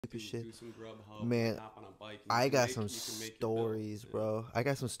shit. Do some GrubHub, Man, hop on a bike, and I got some you can make your bill. stories, Yeah. bro. I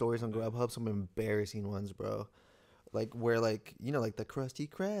got some stories on Okay. Grubhub, some embarrassing ones, bro. Like where like like the crusty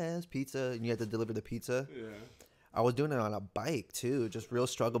crust pizza, and you had to deliver the pizza. Yeah. I was doing it on a bike too, just real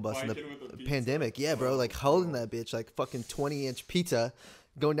struggle bus in Biking with a the pizza. pandemic. Yeah, bro, Oh, like holding bro. that bitch like fucking 20-inch pizza,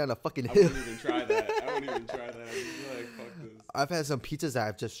 going down a fucking I hill. wouldn't even try that. I wouldn't even try that. I'd be like, fuck this. I've had some pizzas that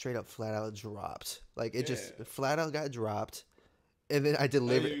I've just straight up flat out dropped. Like it just Yeah. flat out got dropped, and then I And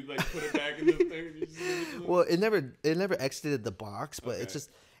delivered. you like put it back in the thing. And you just leave it to them? Well, it never exited the box, but it's Okay. just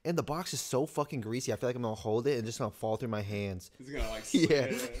and the box is so fucking greasy. I feel like I'm gonna hold it and just gonna fall through my hands. It's gonna like Yeah,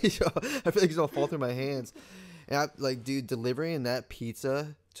 yeah. I feel like it's gonna fall through my hands. And I like, dude, delivering that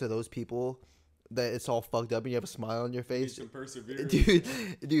pizza to those people that it's all fucked up and you have a smile on your Need face, some perseverance.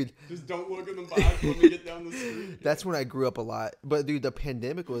 dude. Just don't look in the box. Let me get down the street. That's when I grew up a lot. But dude, the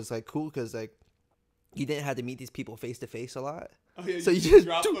pandemic was like cool because like you didn't have to meet these people face to face a lot. Oh, yeah, So you just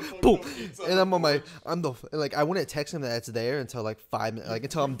drop the fucking boom, pizza and I'm on my, porch. like I wouldn't text them that it's there until like 5 minutes, like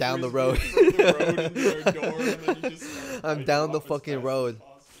until I'm down the Frisbee road. from the road into their door, and then you just start I'm biting down off the as fucking fast as road.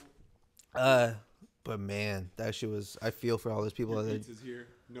 possible. But man, that shit was. I feel for all those people. Your That pizza's here.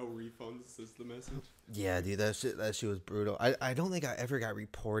 No refunds is the message. yeah, dude, that shit was brutal. I don't think I ever got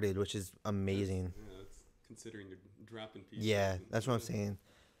reported, which is amazing. Yeah, that's considering you're dropping pizza. Yeah, that's what I'm saying.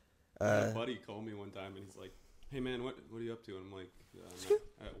 I had a buddy call me one time, and he's like, "Hey man, what are you up to?" And I'm like,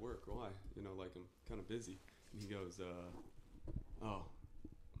 I'm at work. Why? Like I'm kind of busy. And he goes, "Oh,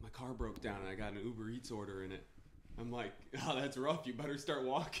 my car broke down, and I got an Uber Eats order in it." I'm like, "Oh, that's rough. You better start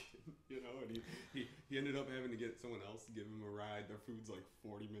walking." And he ended up having to get someone else to give him a ride. Their food's like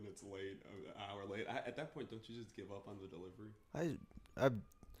 40 minutes late, an hour late. At that point, don't you just give up on the delivery? I I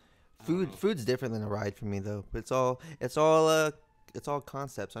don't know. food's different than a ride for me though. It's all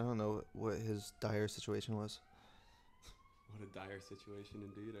concepts. I don't know what his dire situation was. What a dire situation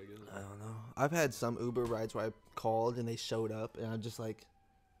indeed, I guess. I don't know. I've had some Uber rides where I called and they showed up and I just like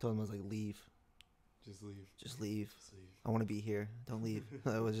told them I was like leave, Just leave. just leave. Just leave. I want to be here. Don't leave.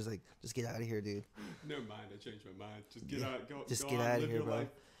 I was just like, just get out of here, dude. Never mind, I changed my mind. Just get Yeah, out. Go. just go get on, out of live here, your bro. life.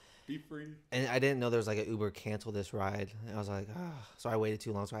 Be free. And I didn't know there was like an Uber cancel this ride. And I was like, so I waited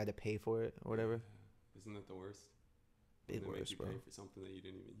too long, so I had to pay for it or whatever. Isn't that the worst? Big When they make worst, you bro. pay for something that you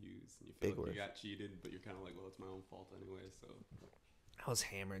didn't even use, and you Big feel like worst. you got cheated, but you're kind of like, well, it's my own fault anyway. So I was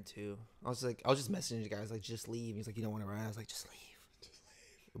hammered too. I was just messaging you guys like, just leave. He's like, you don't want to ride. I was like, just leave. just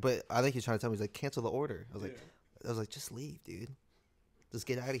leave. But I think he's trying to tell me, he's like, cancel the order. I was Yeah. like, just leave, dude. Just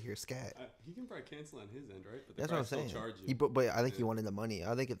get out of here, scat. He can probably cancel on his end, right? But they That's what I'm probably saying. still charge you. But I think he Yeah. wanted the money.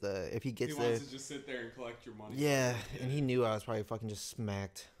 I think if he gets He there, wants to just sit there and collect your money. yeah, and he knew I was probably fucking just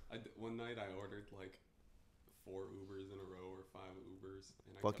smacked. One night I ordered like 4 Ubers in a row or 5 Ubers,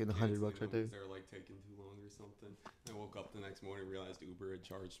 and I Fucking kept $100 canceling right them there. 'cause they were like taking too long or something. I woke up the next morning, realized Uber had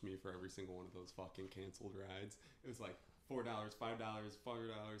charged me for every single one of those fucking canceled rides. It was like $4, $5,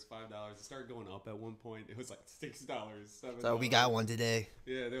 $4, $5. It started going up at one point. It was like $6, $7. So we got one today.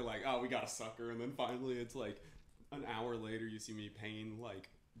 Yeah, they're like, oh, we got a sucker, and then finally it's like an hour later, you see me paying like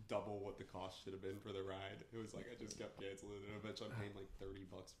double what the cost should have been for the ride. It was like I just kept canceling it, and eventually I'm paying like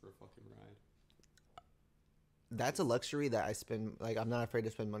 $30 for a fucking ride. That's a luxury that I spend. Like, I'm not afraid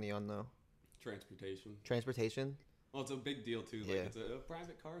to spend money on though. Transportation. Well, it's a big deal too. Like Yeah. it's a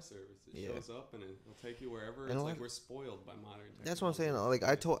private car service. It Yeah. shows up and it'll take you wherever. And It's a like lot- we're spoiled by modern technology. That's what I'm saying. Like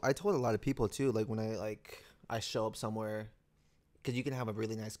I told a lot of people too. Like when I show up somewhere, because you can have a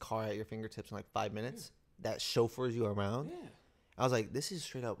really nice car at your fingertips in like 5 minutes. That chauffeurs you around. Yeah. I was like, this is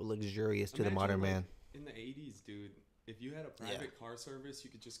straight up luxurious to the Imagine, modern like, man. In the 80s, dude, if you had a private car service, you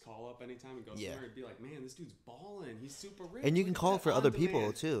could just call up anytime and go Yeah. somewhere and be like, man, this dude's balling. He's super rich. And you Look can at call that, for on other people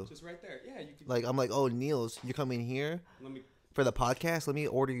demand. too. Just right there. Yeah, you could. Like I'm like, oh Nils, you're coming here Let me. for the podcast. Let me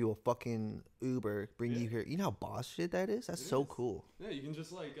order you a fucking Uber, bring you Yeah. here. You know how boss shit that is? That's It so is. cool. Yeah, you can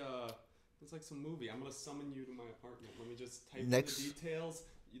just like it's like some movie. I'm gonna summon you to my apartment. Let me just type in Next- the details.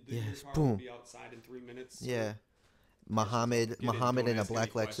 Yes, Your car boom. will be outside in 3 minutes. Yeah. Get Muhammad in, in don't a ask black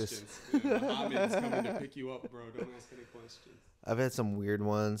any Lexus. questions. Yeah, Muhammad's coming to pick you up, bro. Don't ask any questions. I've had some weird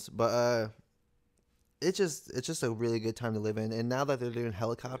ones, but it's just a really good time to live in. And now that they're doing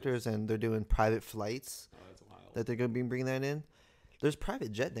helicopters and they're doing private flights, Oh, that's wild. that they're gonna be bringing that in. There's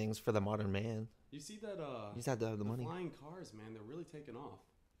private jet things for the modern man. You see that? You just have to have the money. Flying cars, man, they're really taking off.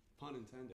 Pun intended.